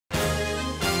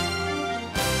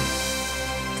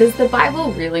Does the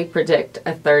Bible really predict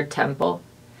a third temple?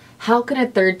 How can a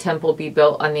third temple be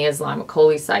built on the Islamic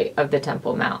holy site of the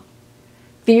Temple Mount?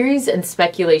 Theories and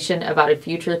speculation about a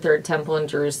future third temple in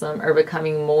Jerusalem are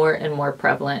becoming more and more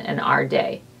prevalent in our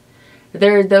day.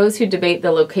 There are those who debate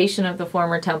the location of the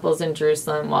former temples in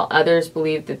Jerusalem, while others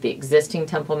believe that the existing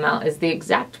Temple Mount is the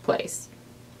exact place.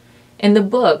 In the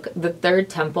book, The Third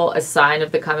Temple, A Sign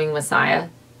of the Coming Messiah,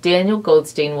 Daniel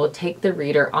Goldstein will take the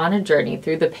reader on a journey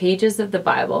through the pages of the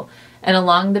Bible and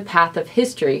along the path of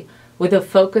history with a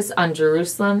focus on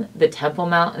Jerusalem, the Temple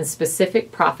Mount, and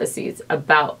specific prophecies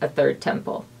about a third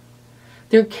temple.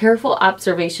 Through careful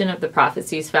observation of the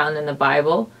prophecies found in the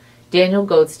Bible, Daniel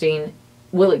Goldstein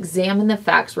will examine the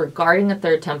facts regarding a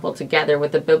third temple together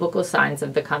with the biblical signs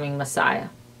of the coming Messiah.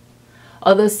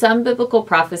 Although some biblical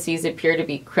prophecies appear to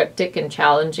be cryptic and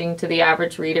challenging to the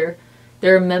average reader,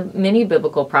 there are many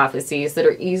biblical prophecies that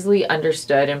are easily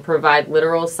understood and provide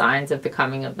literal signs of the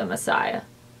coming of the Messiah.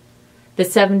 The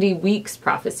 70 weeks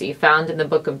prophecy found in the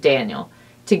book of Daniel,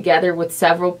 together with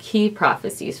several key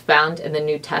prophecies found in the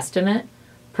New Testament,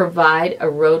 provide a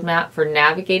roadmap for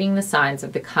navigating the signs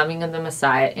of the coming of the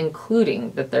Messiah,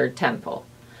 including the third temple,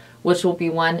 which will be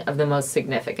one of the most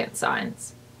significant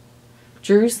signs.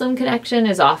 Jerusalem Connection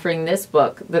is offering this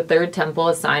book, The Third Temple,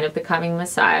 A Sign of the Coming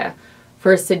Messiah,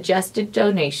 for a suggested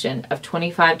donation of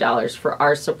 $25 for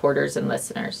our supporters and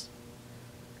listeners.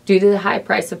 Due to the high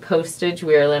price of postage,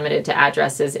 we are limited to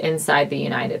addresses inside the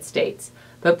United States,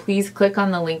 but please click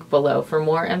on the link below for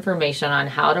more information on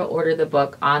how to order the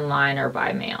book online or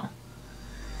by mail.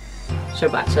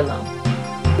 Shabbat Shalom.